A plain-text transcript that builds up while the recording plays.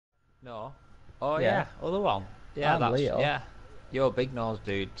No. Oh Yeah, yeah, other one. Yeah, I'm that's Leo. yeah. You're a big nose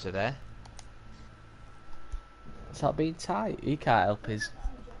dude today. Is that being tight? He can't help his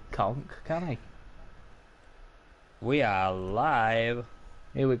conk, can he? We are live.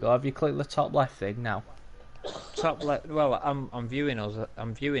 Here we go. Have you clicked the top left thing now? Top left. Well, I'm viewing us.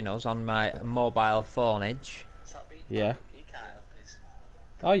 I'm viewing us on my mobile phone-age. Yeah.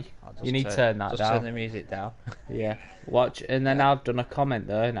 Oh, I'll you just need to turn that just turn down. the music down. Yeah. Watch, and then I've done a comment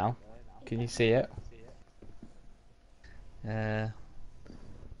there now. Can you see it? Uh.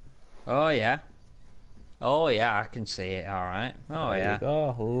 Oh yeah. Oh yeah, I can see it. All right. Oh There you yeah.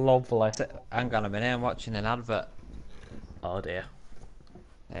 go. Lovely. Hang on a minute. I'm watching an advert. Oh dear.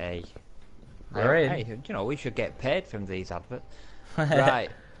 Hey. We're in. Hey, you know we should get paid from these adverts. Right.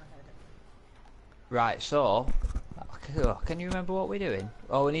 Right. So, can you remember what we're doing?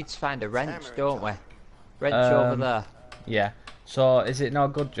 Oh, we need to find a wrench, don't we? Wrench over there. Yeah. So is it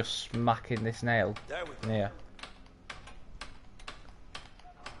not good just smacking this nail? Yeah.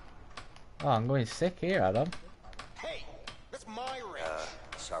 Oh, I'm going sick here, Adam. Hey, that's my wrench.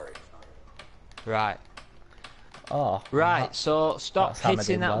 Sorry. Right. Oh. Right. So stop That's hammered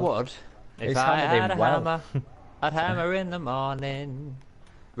hitting in that well. wood. If It's I hammered in had a well. hammer, I'd hammer in the morning.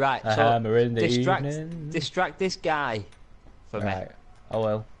 Right. A So hammer in the distract evening. distract this guy for me. Right. I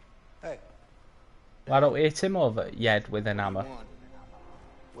will. Hey. Why don't we hit him over the head with an hammer?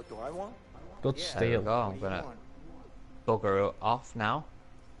 What do I want? Good There we steal. go. I'm gonna bugger off now.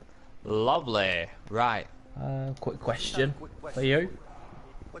 Lovely. Right. Quick question Quick for question. you.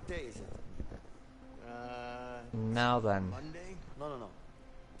 What day is it? Now then. Monday? No.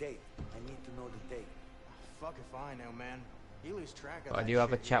 Date. I need to know the date. Fuck if I know, man. You lose track of Why that do you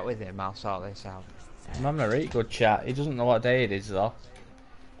have a shit, chat yeah. with him? I'll sort this out. I'm having a really good chat. He doesn't know what day it is though.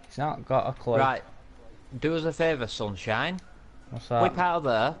 He's not got a clue. Right. Do us a favour, sunshine. What's that? Whip out of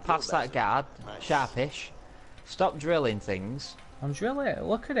there, past that guard, sharpish. Stop drilling things. I'm drilling.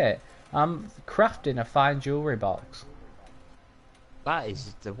 Look at it. I'm crafting a fine jewellery box. That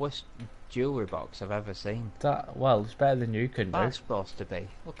is the worst jewellery box I've ever seen. That well, it's better than you can do. That's supposed to be.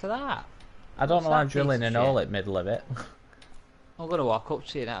 Look at that. I don't what's know why that I'm drilling piece an of hole shit? in the middle of it. I'm gonna walk up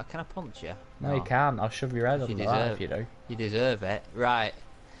to you now. Can I punch you? No, you can't. I'll shove your head You under that deserve- if you do. You deserve it. Right.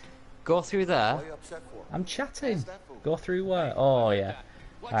 Go through there. What are you upset for? I'm chatting. Go through where? Oh yeah,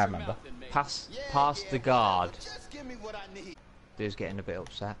 I remember. Past the guard. Just give me what I need. Dude's getting a bit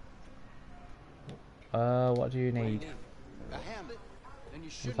upset. What do you need? A hammer. Then you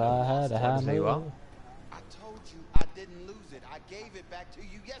should If I had a does he hammer. want? I told you I didn't lose it. I gave it back to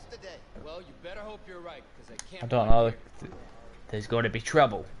you yesterday. Well, you better hope you're right, because I can't. I don't know. There's going to be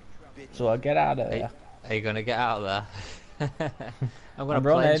trouble. So I'll get out of Are, there. are you gonna get out of there? I'm gonna I'm plane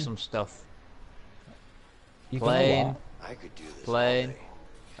running. some stuff. You Plane. know I could do this. Plane. all day.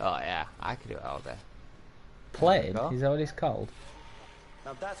 Oh yeah, I could do it all day. Plane? There we go. Is that what it's called?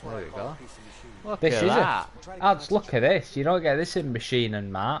 Now that's what There I we call go. a piece of machine. Look This at is that. it. Ads, look at this. You don't get this in Machine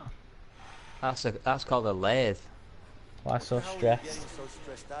and Mart. That's called a lathe. Why so How are you stressed? getting so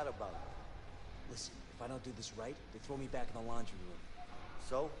stressed out about it? Listen, if I don't do this right, they throw me back in the laundry room.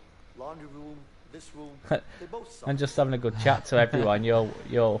 So, laundry room, this room, they both suck. I'm just having a good chat to everyone. You're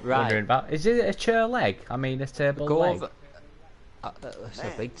Right. wondering about. Is it a chair leg? I mean, a table Go leg. over. It's a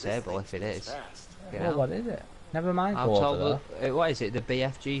Man, big this table thing if it moves is. fast. You Well, know? what is it? Never mind. I'm Go told. over What is it? The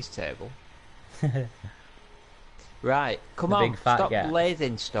BFG's table. there. Right. Come The on. big fat Stop guy.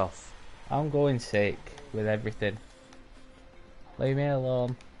 lathing stuff. I'm going sick with everything. Leave me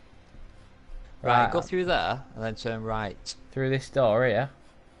alone. Right. Go through there and then turn right. through this door here.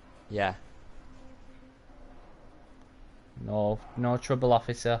 Yeah. No trouble,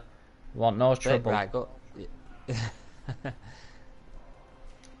 officer. Want no trouble. Right. Go. Looks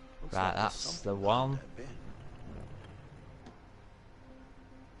Right, like there's that's something the behind one. that bin.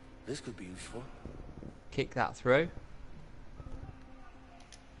 This could be useful. Kick that through.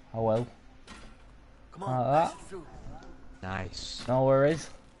 I will. Come on, Like pass that. it through. Nice. No worries.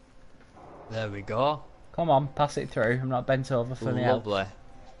 There we go. Come on, pass it through. I'm not bent over for the help. Lovely.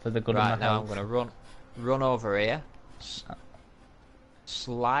 For the good Right of my now, health. I'm gonna run over here.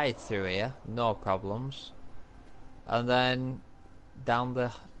 Slide through here. No problems. And then down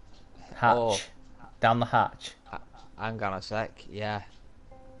the. Hatch. Oh. Down the hatch. Hang on a sec. Yeah.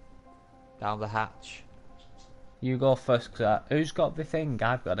 Down the hatch. You go first, cause who's got the thing?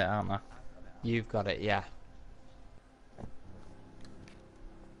 I've got it, haven't I? You've got it. Yeah.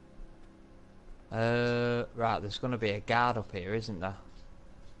 Right. There's gonna be a guard up here, isn't there?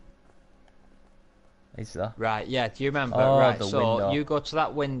 Is there? Right. Yeah. Do you remember? Oh, right. the So window. you go to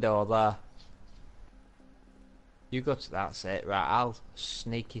that window there. You go to that's it. Right, I'll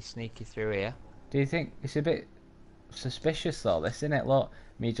sneaky through here. Do you think it's a bit suspicious though, this, isn't it? Look,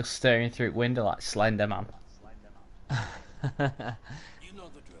 me just staring through the window like Slender Man. You know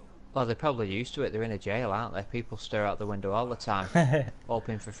the drill. Well, they're probably used to it. They're in a jail, aren't they? People stare out the window all the time,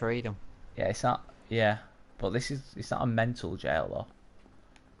 hoping for freedom. Yeah, it's not. Yeah, but it's not a mental jail though.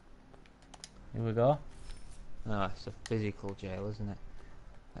 Here we go. No, it's a physical jail, isn't it?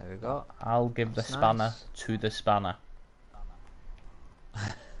 There we go. I'll give the That's spanner nice. to the spanner.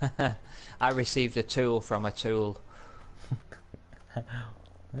 I received a tool from a tool.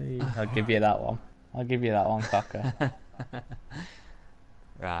 I'll give you that one. I'll give you that one, Cocker.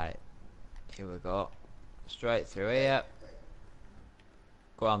 Right, here we go. Straight through here.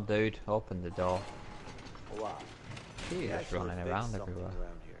 Go on, dude. Open the door. Oh, wow. He's just running around everywhere.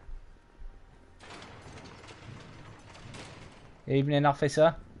 Evening,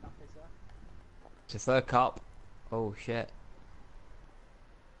 officer. It's a third cop. Oh shit.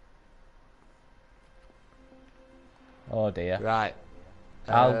 Oh dear. Right.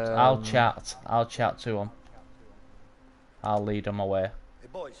 I'll chat. I'll chat to him. I'll lead him away. Hey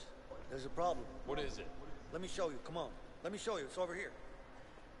boys, there's a problem. What is it? Let me show you. Come on. Let me show you. It's over here.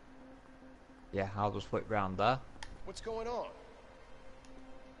 Yeah, I'll just whip round there. What's going on?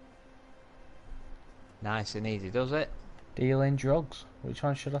 Nice and easy, does it? Dealing drugs. Which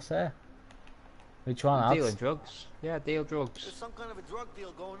one should I say? Which one? Dealing drugs. Yeah, deal drugs. There's some kind of a drug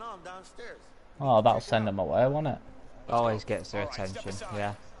deal going on downstairs. Oh, that'll send them away, won't it? Always gets their All right, step attention. aside.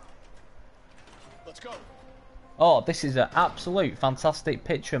 Yeah. Let's go. Oh, this is an absolute fantastic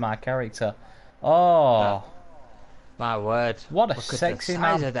picture of my character. Oh, My word. What a Look sexy at the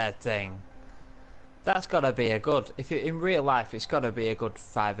size man. of that thing. That's gotta be a good. If you in real life, it's gotta be a good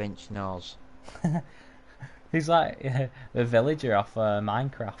 5-inch nose. he's like the villager off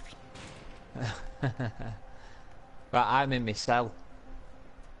Minecraft. Right, I'm in my cell.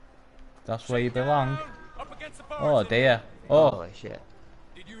 That's where you belong. Up against the bars. Oh dear. Oh, Holy shit.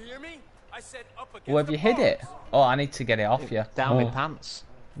 Did you hear me? I said up against well, have the you hid it? bars. Oh, I need to get it off you. Down Oh. my pants.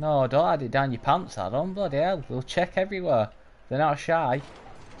 No, don't hide it down your pants, Adam. Bloody hell, they'll check everywhere. They're not shy.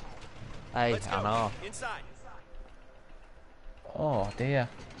 Hey, Let's I go. know. Inside. Oh dear.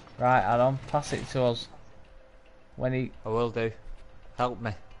 Right, Adam, pass it to us. When he... I will do. Help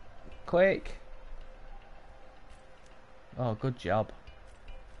me. Quick. Oh, good job.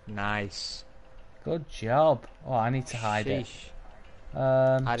 Nice. Good job. Oh, I need to hide it.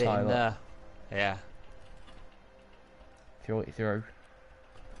 Sheesh. Hide it in Toilet. there. Yeah. Throw it through.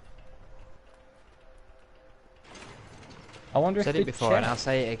 I wonder if Said they it before and check. I'll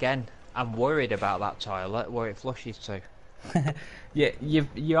say it again. I'm worried about that toilet, where it flushes to. Yeah,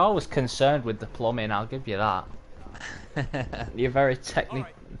 you're always concerned with the plumbing, I'll give you that. You're very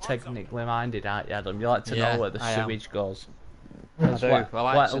technically minded, aren't you, Adam? You like to Yeah, know where the I am. sewage goes. I do. I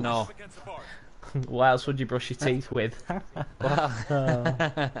like to know. Up against the bars. What else would you brush your teeth with? Well,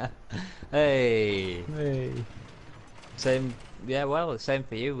 hey. Hey. Same. Yeah, well, it's same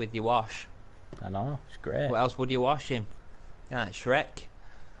for you with your wash. I know, it's great. What else would you wash him? Yeah, Shrek.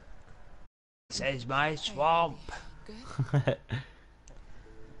 This is my swamp. Good.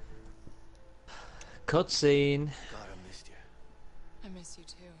 Cutscene. God, I missed you. I miss you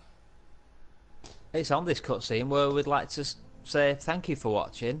too. It's on this cutscene where we'd like to say thank you for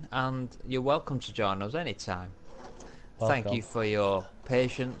watching, and you're welcome to join us anytime. Thank Welcome. you for your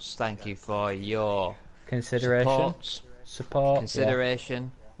patience. Thank you for your Consideration, support, yeah.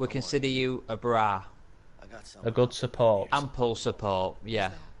 consideration. We consider you a bra. I got A something. good support. Ample support.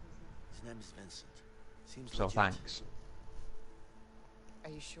 Yeah. His name is Vincent. Seems So legit. thanks.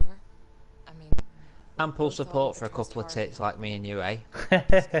 Are you sure? I mean, Ample both thought support we for a could trust couple of Harvey. tits like me and you, eh? Down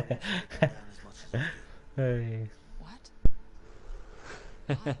as much as you do. Hey, What?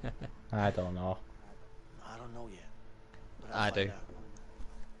 I don't know. I don't know yet. But I'll I find do.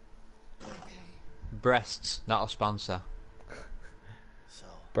 out. Okay. Breasts, not a sponsor. So,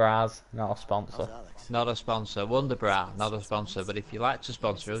 Braz, not a sponsor. how's Alex? Not a sponsor. Wonder Bra, not a sponsor. But if you like to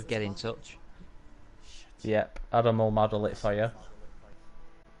sponsor us, get in touch. Yep, Adam will model it for you.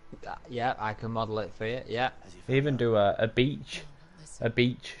 Yeah, I can model it for you. Yeah. Has he Even do a beach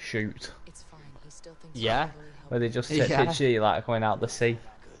Listen, shoot it's fine. He still thinks Yeah. you can really help where they him. just take Yeah. picture you like going out the sea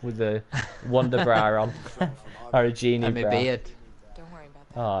with the Wonder Bra on or a genie And my bra. beard. Don't worry about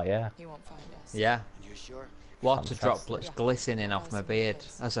that. Oh yeah. He won't find us. Yeah. And you're sure? Water Fantastic. droplets glistening off my beard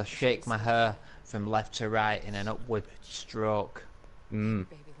as I shake my hair from left to right in an upward stroke. Mm.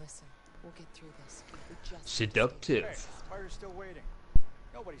 Baby, listen. We'll get through this. We just have to stay Seductive. Hey, why are you still waiting?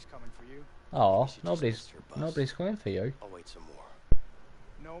 Nobody's coming for you. Oh, should just nobody's miss your bus. nobody's coming for you. I'll wait some more.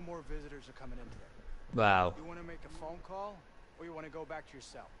 No more visitors are coming in today.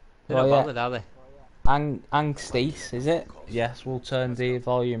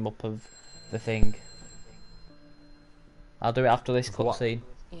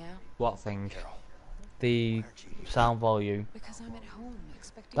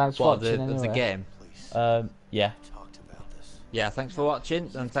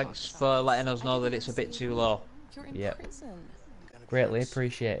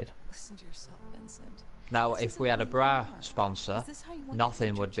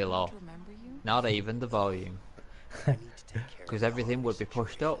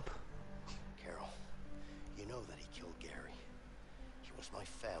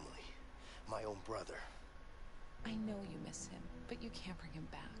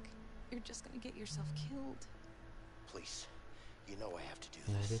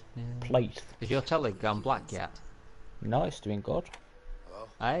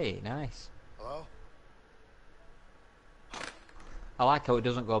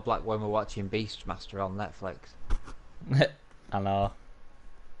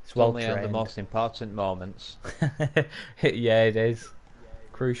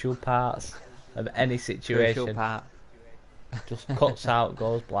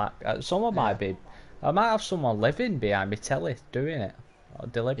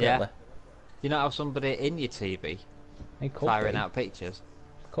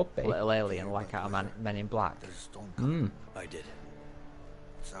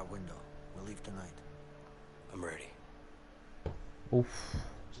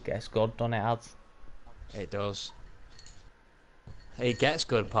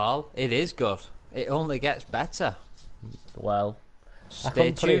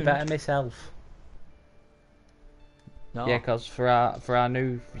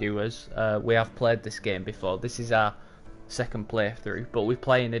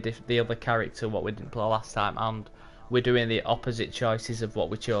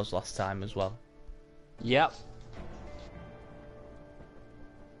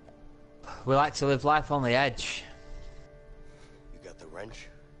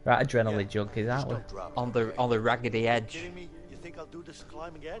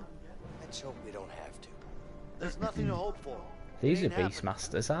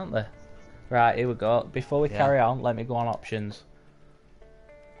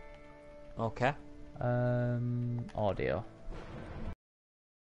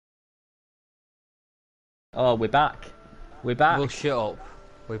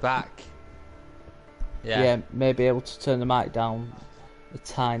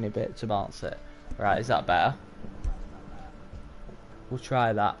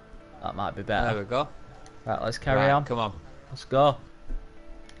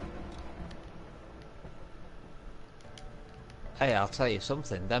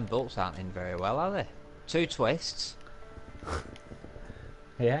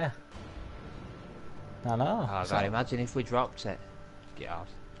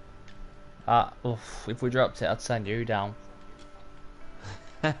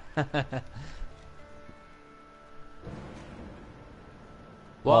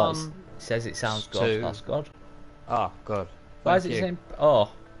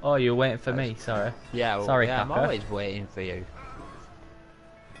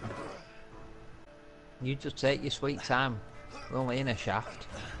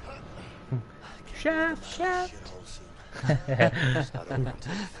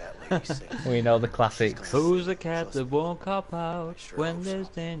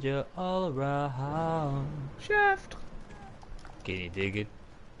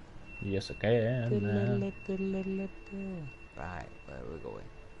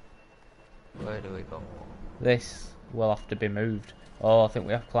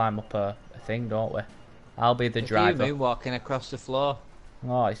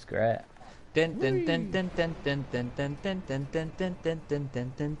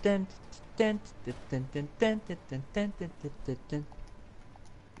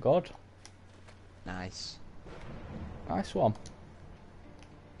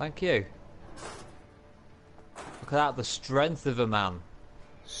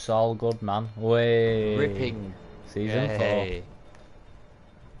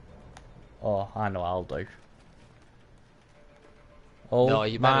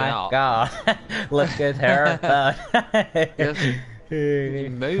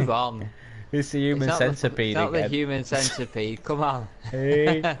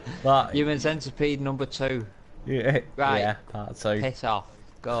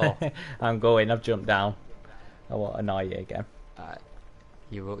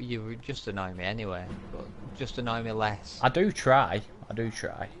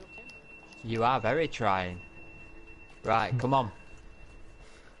 You are very trying. Right, come on.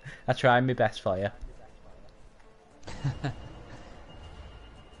 I try my best for you.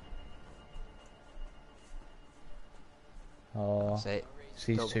 Oh, That's it.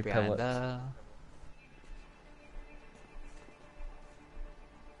 these Duck two behind pillars. there.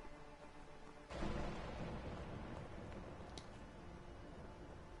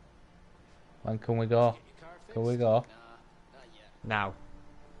 When can we go? Can we go? Now.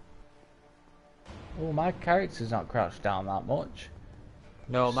 Oh, my character's not crouched down that much.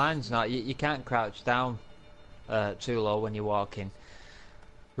 No, mine's not. You can't crouch down too low when you're walking.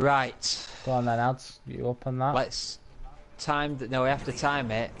 Right. Go on then, ads. You up on that? Let's time. No, we have to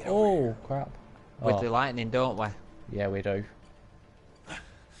time it Oh, crap. with Oh, the lightning, don't we? yeah, we do.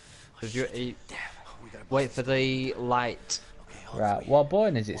 'Cause wait for the light. Right, what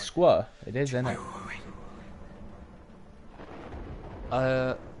button is it? Square? It is, isn't it? I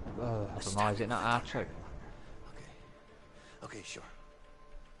don't know. Is it not R2? Okay. Okay, sure.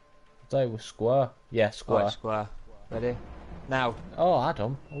 I thought it was square. Yeah, Oh, square. it's square. Ready? Now. Oh,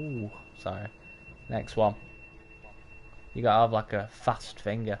 Adam. Oh, sorry. Next one. You gotta have like a fast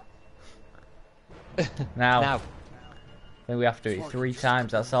finger. Now. Now. I think we have to do it 3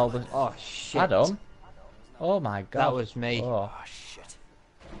 times. That's all the. Oh shit. Adam. Oh my god. That was me. Oh. Oh, shit.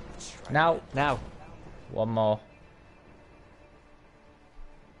 Now. Now. One more.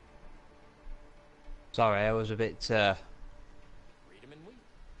 Sorry, I was a bit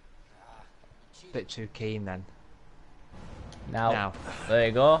too keen then. Now. Now. There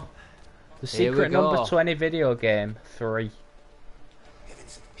you go. The Here we secret number go. 20 video game 3.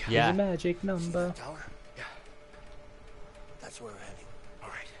 Yeah. Is a magic number. Tower? Yeah. That's where we're heading. All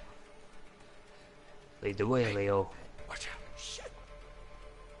right. Lead the way, Leo. Watch out. Shit.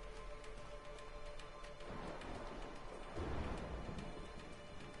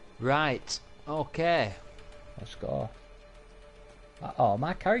 Right. Okay. Let's go. Oh,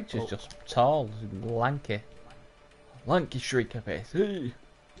 my character's just tall and lanky. Lanky shrieker face. Hey.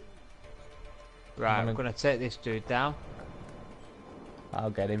 Right, I'm I'm gonna take this dude down. I'll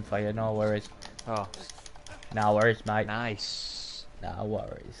get him for you, no worries. Oh, No worries, mate. nice. No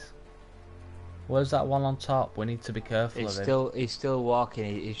worries. Where's that one on top? We need to be careful of him. He's still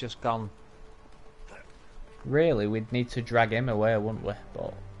walking. He's just gone. Really, we'd need to drag him away, wouldn't we?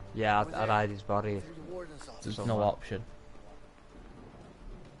 But Yeah, I'd hide his body. there's Somewhere. no option.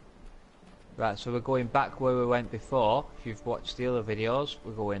 Right, so we're going back where we went before. If you've watched the other videos,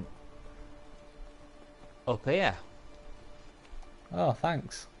 we're going up here. Oh,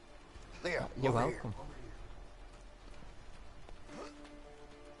 thanks. Leo, You're over welcome.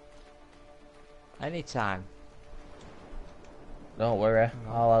 Anytime. Don't worry,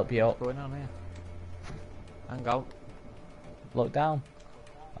 I'll help you What's up. going on here? Hang on. Look down.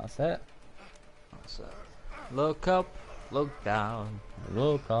 That's it. That's it. Look up, look down.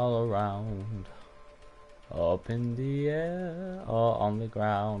 Look all around. Up in the air or on the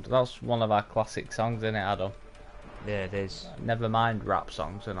ground. That's one of our classic songs, isn't it, Adam? Yeah, it is. Never mind rap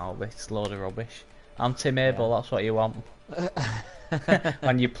songs and all this load of rubbish. I'm Tim Abel, that's what you want.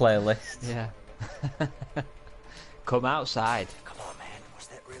 On your playlist. Yeah. Come outside. Come on, man. Was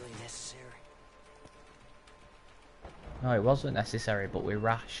that really necessary? No, it wasn't necessary, but we're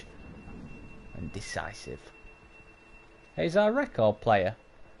rash and decisive. Hey, is that a record player?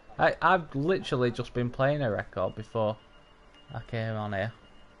 I've literally just been playing a record before I came on here.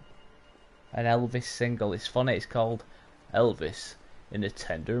 An Elvis single. It's funny, it's called Elvis in a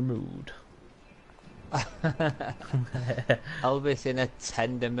Tender Mood. Elvis in a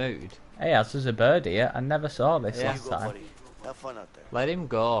tender mood. Hey, as there's a bird here. I never saw this Yeah. last Go, time. buddy. Have fun out there. Let him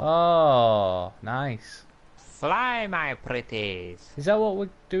go. Oh, nice. Fly, my pretties. Is that what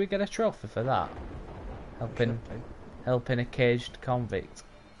do we get a trophy for that? Helping a caged convict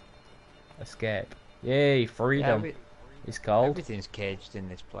escape. Yay, freedom. Yeah, It's called. everything's caged in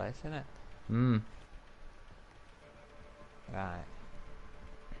this place, isn't it? Mm. Right.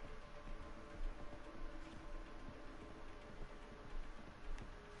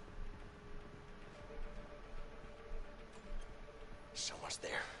 Someone's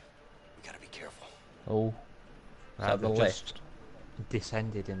there. We gotta be careful. Oh. Is Right, that the they've lift? just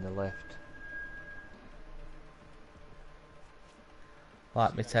descended in the lift.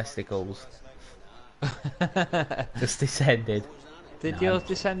 Like my testicles. Just descended. Did No. yours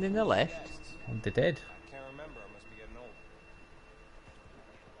descend in the lift? And they did. Can't remember. I must be getting old.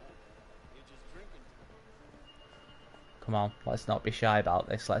 You're just drinking. Come on, let's not be shy about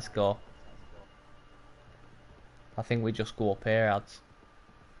this. Let's go. I think we just go up here, ads.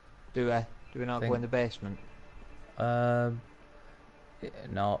 Do we? Do we not go Think- in the basement?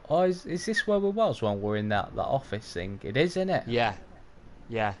 No. Oh, is this where we was when we were in that office thing? It is, isn't it? Yeah.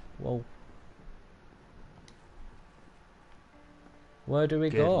 Yeah. Well, where do we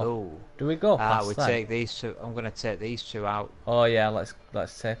Good go? lord. Do we go Ah, past we them? take these two. I'm gonna take these two out. Oh yeah, let's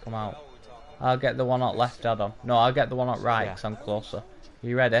take them out. I'll get the one on left, Adam. No, I'll get the one on right Yeah. because I'm closer.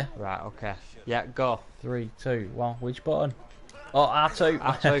 You ready? Right. Okay. Yeah. Go. 3, 2, 1. Which button? Oh, R2.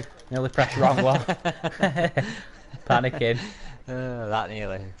 R2. Nearly pressed the wrong one. Panicking. That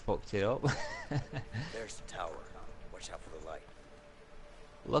nearly fucked it up. There's the tower. Watch out for the light.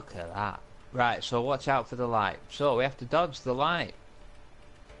 Look at that. Right. So watch out for the light. So we have to dodge the light.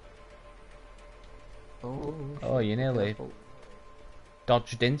 Oh, you nearly Careful.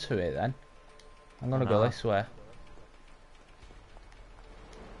 dodged into it then. I'm gonna go No. this way.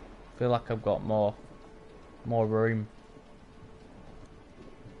 Feel like I've got more room.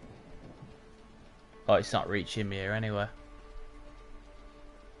 Oh, it's not reaching me here anyway.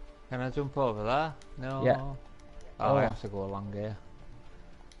 Can I jump over there? No. Yeah. Oh, I Oh. have to go along here.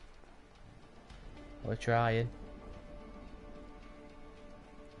 We're trying.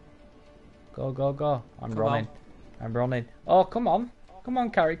 Go, go, go. I'm Come running. I'm running. Oh, come on. Come on,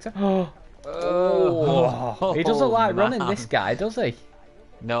 character. Oh, he doesn't like running, man. this guy, does he?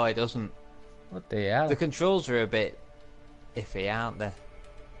 No, it doesn't. What the hell? The controls are a bit iffy, aren't they?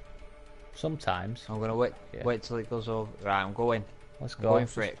 Sometimes. I'm gonna wait. Yeah. Wait till it goes over. Right, I'm going. Let's I'm go. going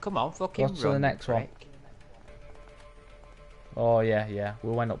for it. Come on, fucking Go to the run, next one. prick. Oh, yeah, yeah.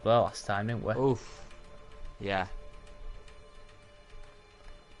 We went up there last time, didn't we? Oof. Yeah.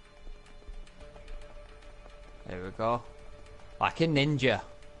 There we go. Like a ninja.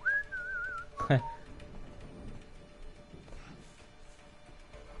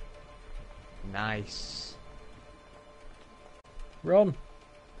 Nice. Run.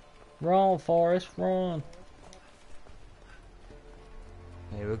 Run, Forrest, run.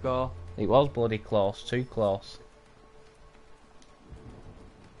 Here we go. It was bloody close, too close.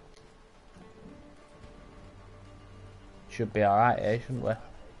 Should be alright here, shouldn't we?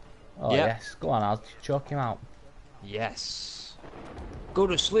 Oh Yep. yes, go on, I'll choke him out. Yes. Go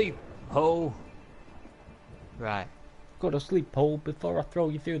to sleep, ho. Right. Go to sleep, hole, before I throw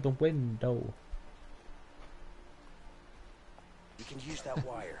you through the window. You can use that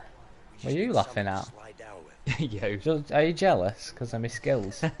wire. We What are just you need laughing something at? to slide down with. You. Are you jealous because of my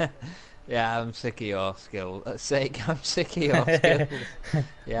skills? Yeah, I'm sick of your skill. I'm sick of your skills.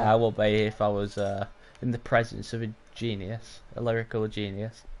 Yeah. I would be if I was in the presence of a genius, a lyrical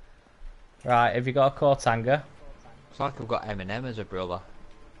genius. Right, have you got a Cortanga? It's like I've got Eminem as a brother.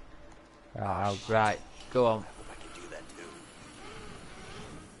 Right, Right, go on. I can do that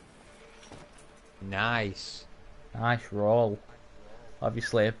too. Nice. nice roll.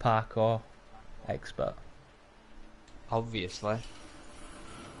 Obviously a parkour expert. Obviously.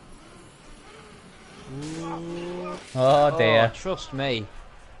 Oh dear. Oh, trust me.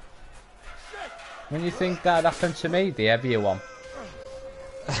 When you think that happened to me, the heavier one.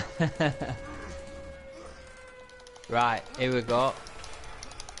 Right, here we go.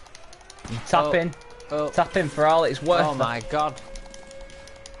 Tap in. Oh, Tap in for all it's worth. oh my god.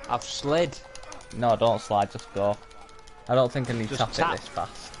 I've slid. No, don't slide, just go. I don't think I need to Just tap tap. it this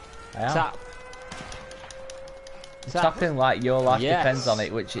fast. I am. Tap. Tapping like your life Yes. depends on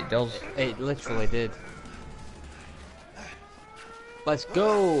it, which it does. It literally did. Let's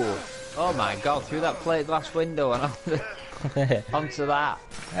go. Oh my god, through that plate glass window and onto that.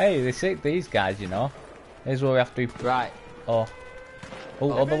 Hey, they sick these guys, you know. Here's where we have to. Right. Oh,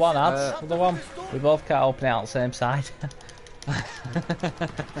 other one, ads. Other one. We both can't open it out the same side.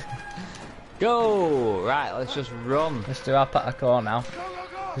 Go. Right, let's just run. Let's do our parkour now.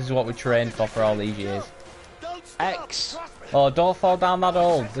 This is what we trained for all these years. X. Oh, don't fall down that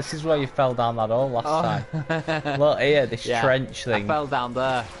hole. This is where you fell down that hole last time. Look here, this Yeah, trench I thing. fell down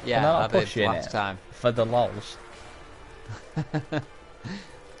there. Yeah, Can I I not did push you in last it? time. For the lols.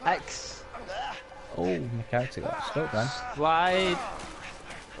 X. Oh, my character got stuck then. Slide.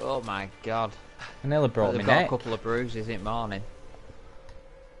 Oh my god. I nearly broke my They've got neck. a couple of bruises in morning.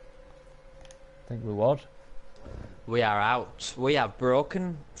 I think we would. We are out. We are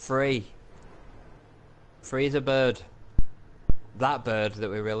broken free. Free as a bird. That bird that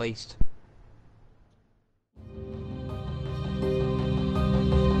we released.